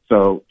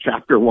 So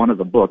chapter 1 of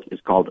the book is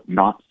called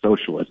Not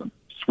Socialism,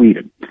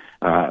 Sweden.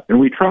 And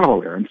we travel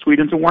there, and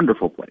Sweden's a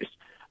wonderful place.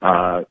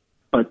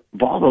 But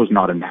Volvo's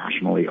not a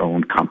nationally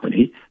owned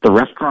company. The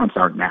restaurants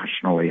aren't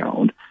nationally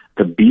owned.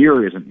 The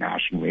beer isn't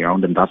nationally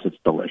owned, and thus it's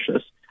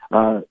delicious.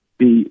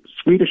 The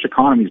Swedish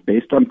economy is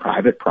based on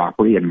private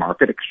property and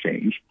market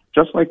exchange,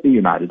 just like the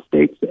United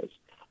States is.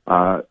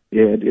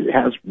 It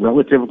has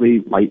relatively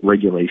light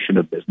regulation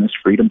of business,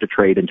 freedom to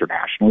trade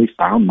internationally,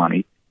 sound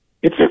money.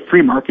 It's a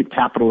free market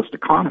capitalist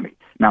economy.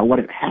 Now, what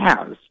it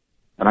has,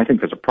 and I think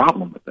there's a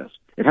problem with this,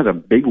 it has a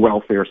big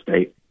welfare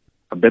state,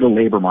 a bit of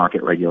labor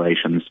market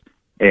regulations,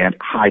 and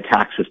high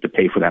taxes to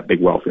pay for that big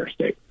welfare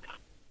state.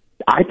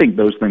 I think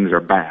those things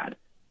are bad,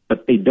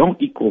 but they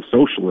don't equal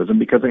socialism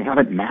because they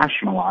haven't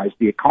nationalized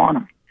the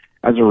economy.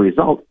 As a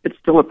result, it's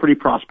still a pretty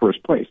prosperous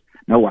place.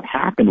 Now, what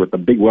happened with the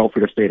big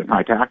welfare state and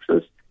high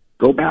taxes,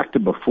 go back to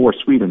before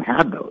Sweden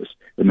had those.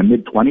 In the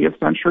mid-20th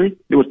century,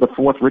 it was the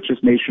fourth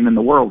richest nation in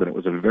the world, and it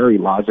was a very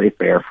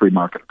laissez-faire free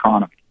market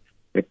economy.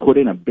 They put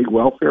in a big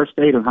welfare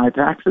state and high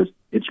taxes,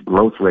 its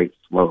growth rate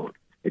slowed.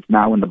 It's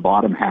now in the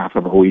bottom half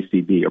of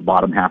OECD or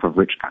bottom half of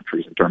rich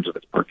countries in terms of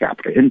its per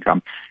capita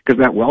income, because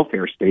that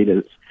welfare state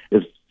is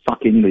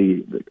sucking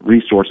the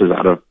resources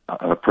out of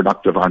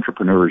productive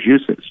entrepreneurs'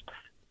 uses.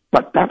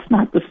 But that's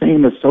not the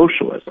same as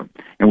socialism,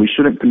 and we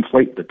shouldn't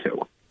conflate the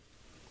two.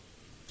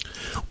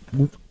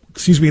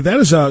 Excuse me, that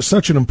is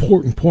such an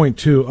important point,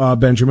 too,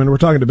 Benjamin. We're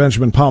talking to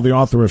Benjamin Powell, the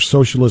author of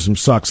Socialism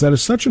Sucks. That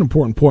is such an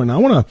important point, and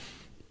I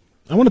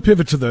want to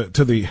pivot to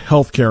the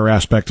healthcare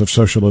aspect of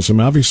socialism.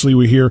 Obviously,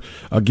 we hear,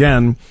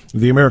 again,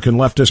 the American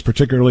leftists,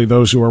 particularly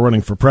those who are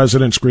running for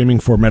president, screaming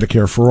for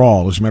Medicare for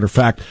all. As a matter of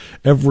fact,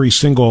 every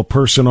single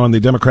person on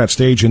the Democrat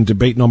stage in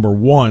debate number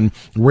 1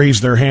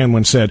 raised their hand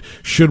when said,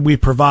 should we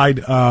provide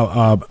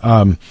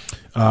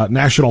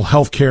national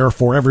health care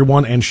for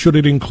everyone, and should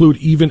it include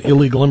even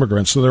illegal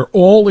immigrants? So they're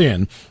all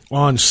in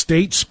on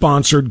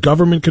state-sponsored,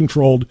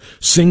 government-controlled,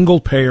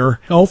 single-payer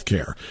health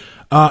care.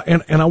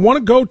 And I want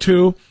to go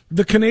to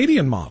the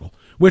Canadian model,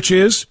 which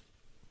is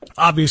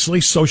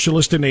obviously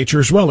socialist in nature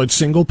as well. It's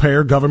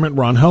single-payer,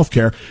 government-run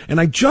healthcare. And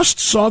I just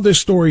saw this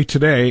story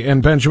today,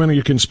 and Benjamin,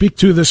 you can speak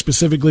to this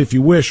specifically if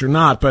you wish or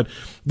not, but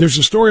there's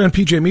a story on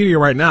PJ Media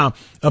right now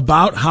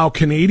about how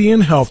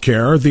Canadian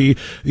healthcare,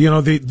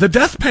 the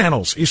death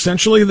panels,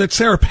 essentially, that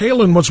Sarah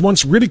Palin was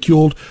once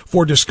ridiculed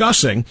for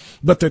discussing,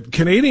 but that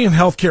Canadian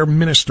healthcare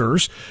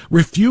ministers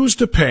refused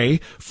to pay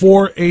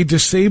for a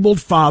disabled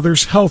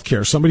father's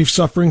healthcare, somebody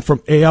suffering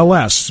from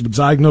ALS,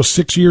 diagnosed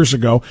 6 years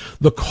ago.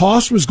 The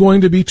cost was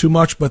going to be too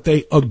much, but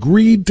they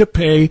agreed to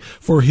pay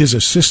for his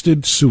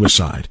assisted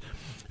suicide.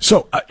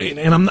 So,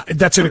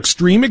 that's an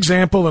extreme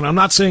example, and I'm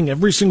not saying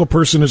every single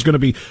person is going to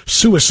be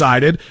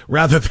suicided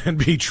rather than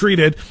be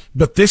treated,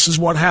 but this is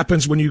what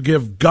happens when you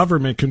give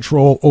government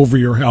control over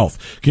your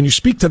health. Can you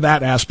speak to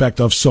that aspect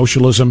of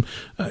socialism,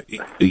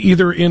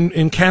 either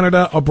in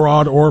Canada,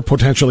 abroad, or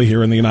potentially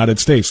here in the United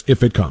States,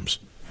 if it comes?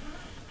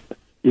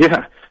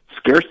 Yeah,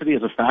 scarcity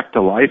is a fact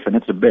of life, and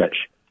it's a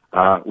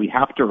bitch. We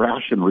have to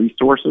ration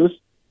resources,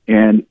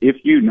 and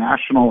if you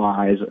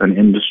nationalize an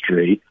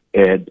industry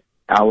and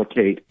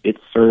allocate its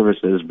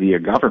services via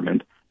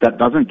government, that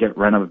doesn't get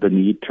rid of the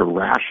need to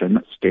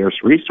ration scarce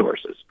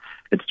resources.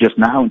 It's just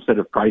now, instead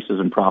of prices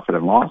and profit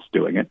and loss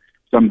doing it,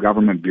 some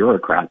government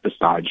bureaucrat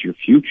decides your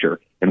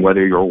future and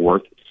whether you're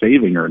worth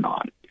saving or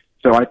not.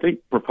 So I think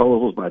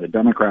proposals by the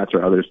Democrats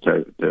or others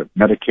to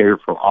Medicare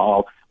for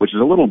all, which is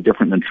a little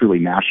different than truly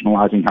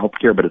nationalizing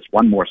healthcare, but it's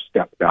one more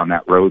step down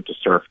that road to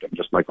serfdom,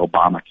 just like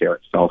Obamacare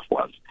itself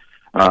was.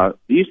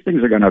 These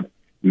things are going to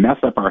mess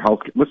up our health.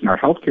 Listen, our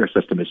healthcare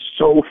system is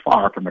so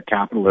far from a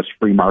capitalist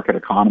free market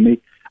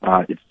economy.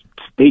 It's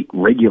state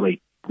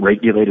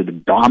regulated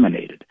and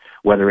dominated,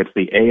 whether it's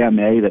the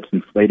AMA that's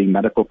inflating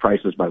medical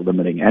prices by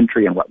limiting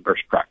entry and what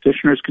nurse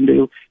practitioners can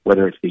do,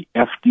 whether it's the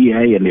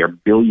FDA and their $1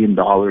 billion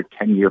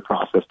 10-year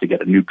process to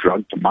get a new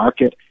drug to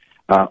market.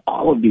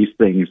 All of these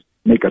things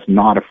make us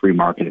not a free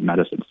market in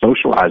medicine.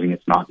 Socializing,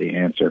 it's not the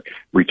answer.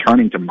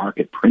 Returning to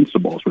market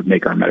principles would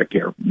make our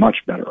Medicare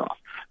much better off.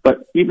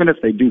 But even if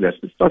they do this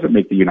doesn't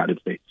make the United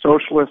States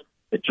socialist.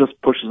 It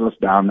just pushes us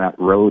down that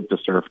road to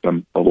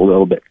serfdom a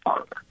little bit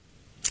farther.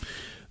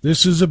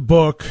 This is a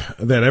book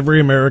that every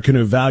American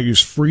who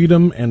values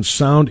freedom and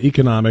sound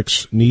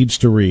economics needs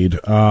to read.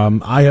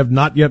 I have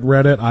not yet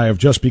read it. I have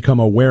just become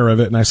aware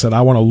of it, and I said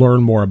I want to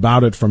learn more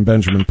about it from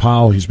Benjamin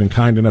Powell. He's been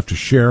kind enough to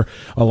share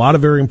a lot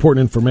of very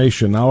important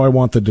information. Now I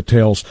want the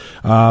details.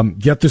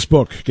 Get this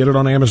book. Get it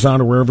on Amazon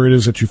or wherever it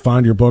is that you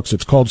find your books.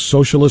 It's called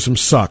Socialism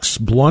Sucks.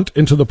 Blunt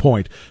and to the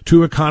point.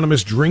 2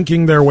 economists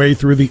drinking their way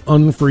through the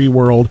unfree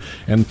world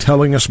and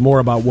telling us more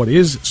about what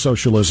is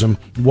socialism,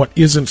 what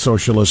isn't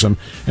socialism,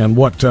 and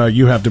what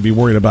you have to be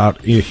worried about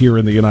here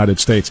in the United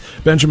States.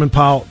 Benjamin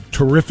Powell,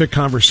 terrific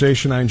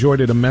conversation. I enjoyed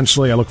it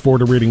immensely. I look forward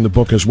to reading the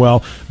book as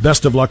well.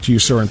 Best of luck to you,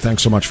 sir, and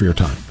thanks so much for your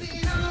time.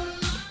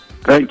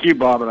 Thank you,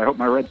 Bob, and I hope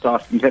my Red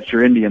Sox can catch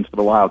your Indians for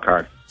the wild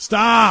card.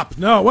 Stop!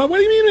 No, what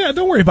do you mean?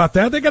 Don't worry about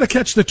that. They got to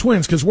catch the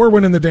Twins because we're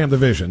winning the damn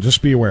division.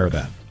 Just be aware of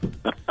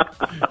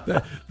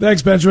that.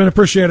 Thanks, Benjamin.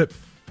 Appreciate it.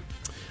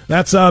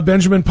 That's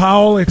Benjamin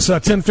Powell. It's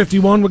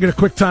 10:51. We'll get a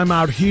quick time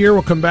out here.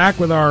 We'll come back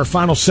with our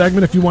final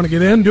segment. If you want to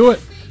get in, do it.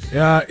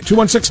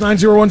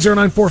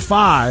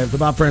 216-901-0945. The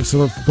Bob Frantz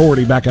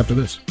Authority. Back after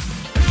this.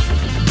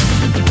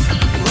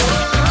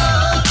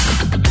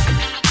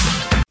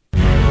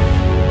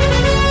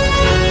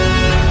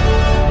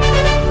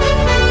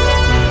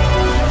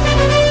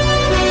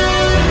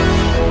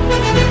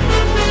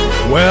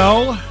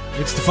 Well,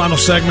 it's the final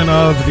segment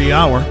of the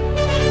hour.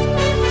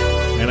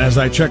 And as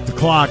I check the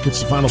clock,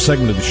 it's the final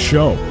segment of the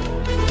show.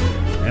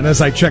 And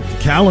as I check the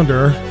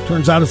calendar,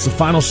 turns out it's the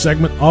final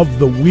segment of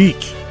the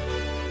week.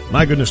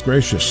 My goodness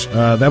gracious.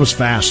 That was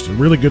fast.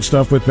 Really good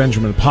stuff with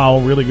Benjamin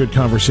Powell. Really good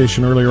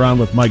conversation earlier on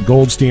with Mike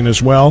Goldstein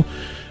as well.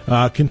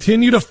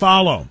 Continue to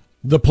follow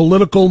the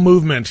political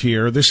movement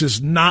here. This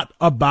is not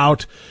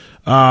about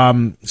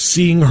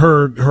seeing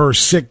her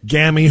sick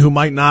gammy who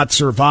might not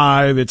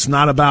survive. It's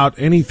not about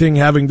anything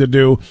having to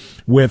do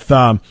with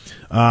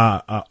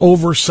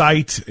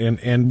oversight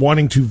and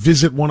wanting to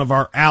visit one of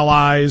our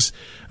allies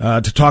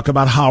to talk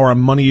about how our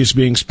money is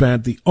being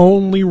spent. The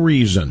only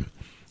reason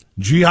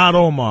Jihad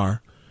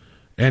Omar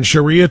and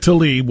Sharia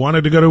Tlaib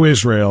wanted to go to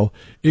Israel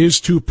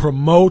is to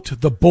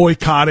promote the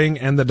boycotting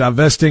and the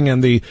divesting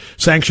and the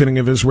sanctioning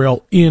of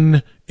Israel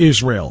in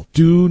Israel.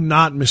 Do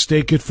not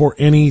mistake it for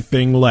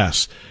anything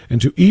less. And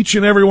to each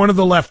and every one of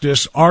the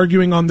leftists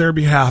arguing on their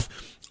behalf,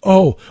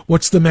 oh,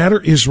 what's the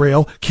matter,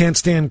 Israel? Can't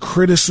stand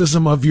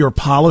criticism of your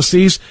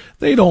policies.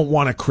 They don't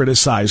want to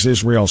criticize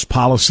Israel's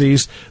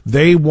policies.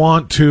 They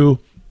want to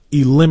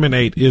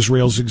eliminate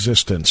Israel's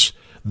existence.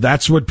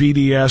 That's what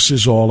BDS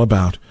is all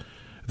about.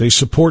 They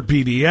support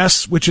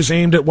BDS, which is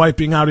aimed at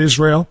wiping out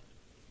Israel.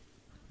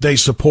 They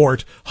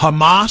support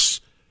Hamas,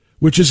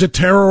 which is a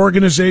terror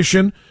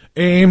organization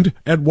aimed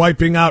at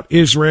wiping out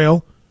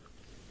Israel.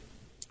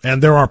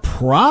 And there are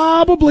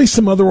probably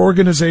some other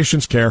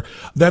organizations,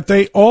 that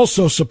they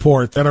also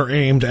support that are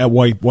aimed at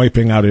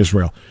wiping out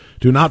Israel.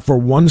 Do not for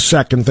 1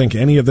 second think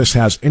any of this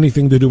has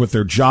anything to do with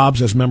their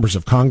jobs as members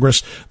of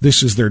Congress.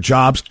 This is their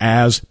jobs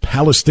as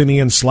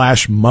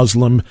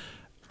Palestinian/Muslim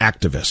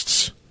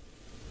activists.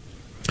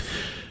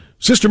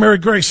 Sister Mary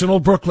Grace in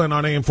Old Brooklyn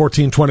on AM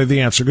 1420, The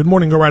Answer. Good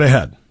morning. Go right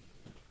ahead.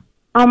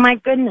 Oh, my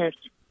goodness.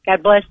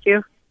 God bless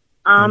you.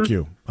 Thank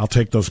you. I'll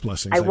take those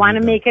blessings. I want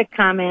to make a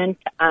comment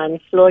on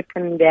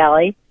Silicon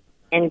Valley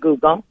and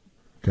Google.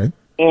 Okay.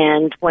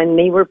 And when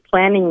they were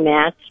planning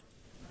that,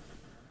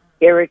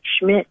 Eric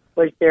Schmidt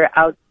was their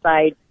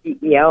outside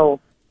CEO,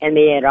 and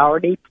they had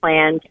already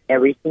planned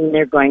everything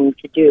they're going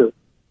to do.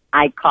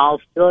 I call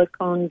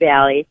Silicon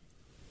Valley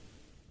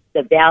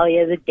the Valley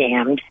of the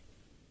Damned.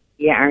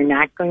 You are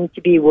not going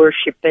to be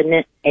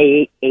worshiping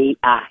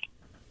AI.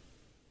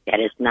 That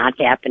is not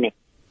happening.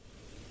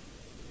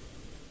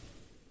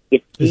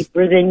 It's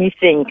deeper than you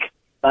think,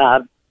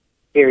 Bob.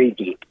 Very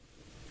deep.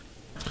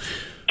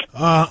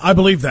 I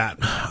believe that,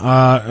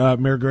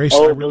 Mary Grace.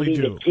 I really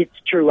do. It's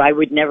true. I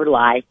would never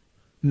lie.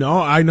 No,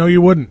 I know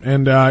you wouldn't,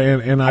 and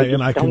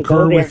I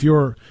concur with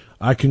your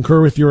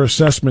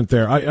assessment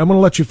there. I'm going to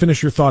let you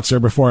finish your thoughts there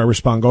before I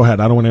respond. Go ahead.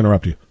 I don't want to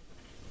interrupt you.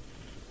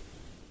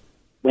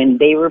 When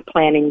they were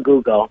planning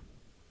Google,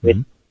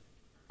 with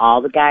all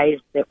the guys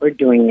that were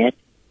doing it,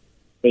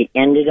 they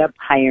ended up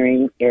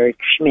hiring Eric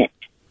Schmidt,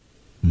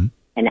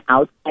 an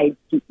outside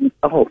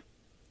CEO,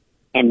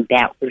 and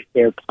that was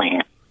their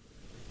plan.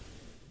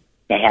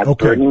 They have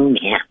Burning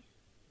Man.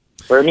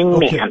 Burning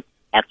Man.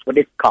 That's what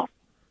it's called.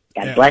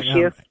 God bless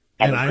you.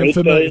 And I am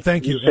familiar.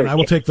 Thank you. And I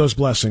will take those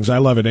blessings. I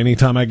love it.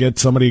 Anytime I get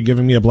somebody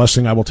giving me a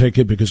blessing, I will take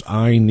it because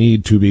I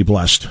need to be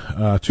blessed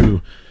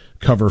to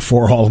cover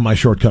for all of my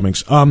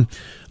shortcomings.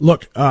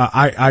 Look,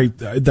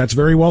 that's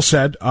very well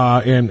said,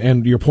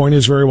 and your point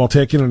is very well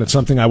taken, and it's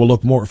something I will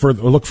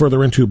look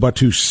further into. But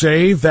to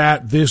say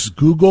that this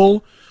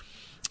Google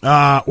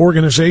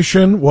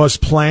organization was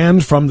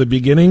planned from the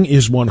beginning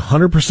is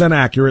 100%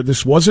 accurate.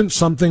 This wasn't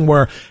something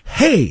where,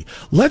 hey,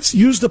 let's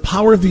use the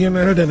power of the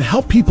internet and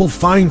help people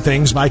find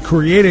things by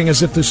creating,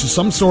 as if this is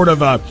some sort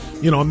of a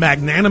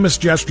magnanimous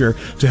gesture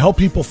to help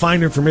people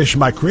find information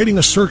by creating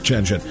a search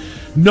engine.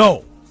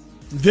 No.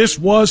 This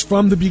was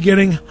from the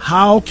beginning.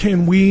 How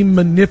can we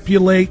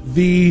manipulate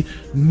the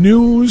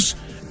news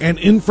and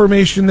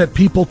information that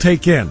people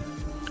take in?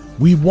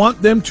 We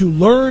want them to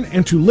learn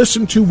and to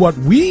listen to what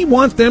we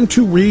want them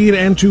to read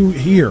and to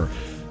hear.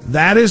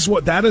 That is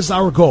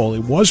our goal.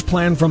 It was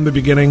planned from the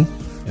beginning,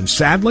 and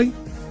sadly,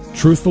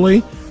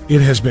 truthfully,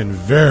 it has been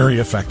very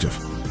effective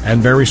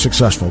and very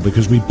successful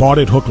because we bought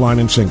it hook, line,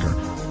 and sinker,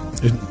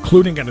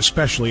 including and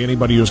especially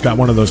anybody who's got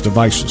one of those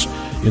devices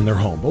in their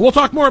home. But we'll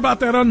talk more about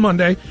that on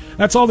Monday.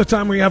 That's all the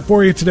time we have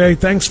for you today.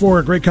 Thanks for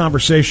a great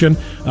conversation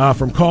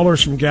from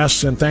callers, from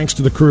guests, and thanks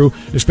to the crew,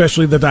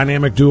 especially the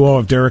dynamic duo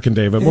of Derek and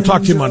David. We'll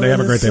talk to you Monday. Have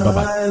a great day.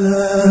 Bye-bye.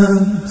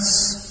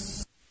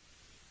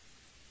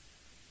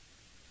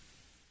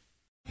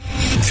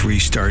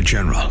 3-star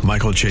General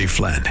Michael J.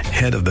 Flynn,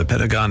 head of the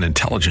Pentagon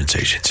Intelligence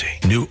Agency,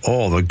 knew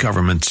all the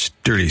government's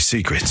dirty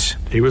secrets.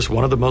 He was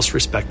one of the most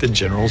respected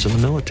generals in the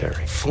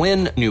military.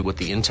 Flynn knew what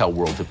the intel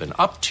world had been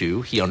up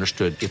to. He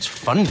understood its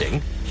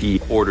funding.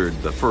 He ordered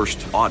the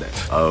first audit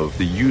of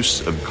the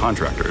use of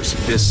contractors.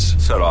 This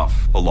set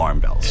off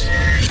alarm bells.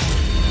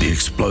 The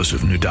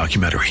explosive new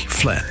documentary,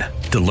 Flynn,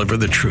 Deliver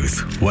the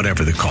Truth,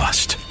 Whatever the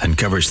Cost,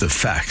 uncovers the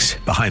facts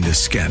behind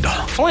this scandal.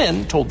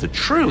 Flynn told the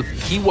truth.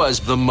 He was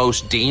the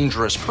most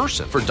dangerous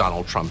person for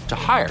Donald Trump to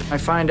hire. I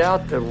find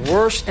out the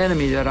worst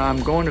enemy that I'm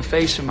going to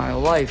face in my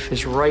life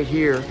is right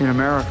here in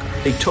America.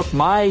 They took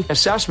my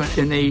assessment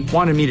and they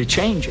wanted me to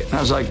change it. And I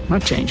was like, I'm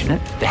not changing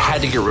it. They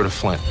had to get rid of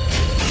Flynn.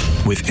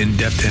 With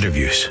in-depth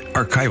interviews,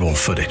 archival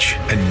footage,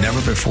 and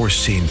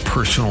never-before-seen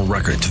personal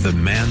records of the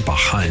man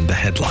behind the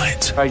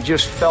headlines. I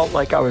just felt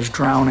like I was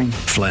drowning.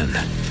 Flynn,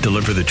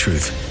 deliver the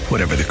truth,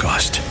 whatever the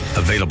cost.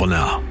 Available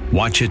now.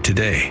 Watch it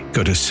today.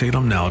 Go to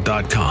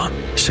salemnow.com.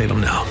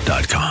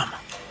 salemnow.com.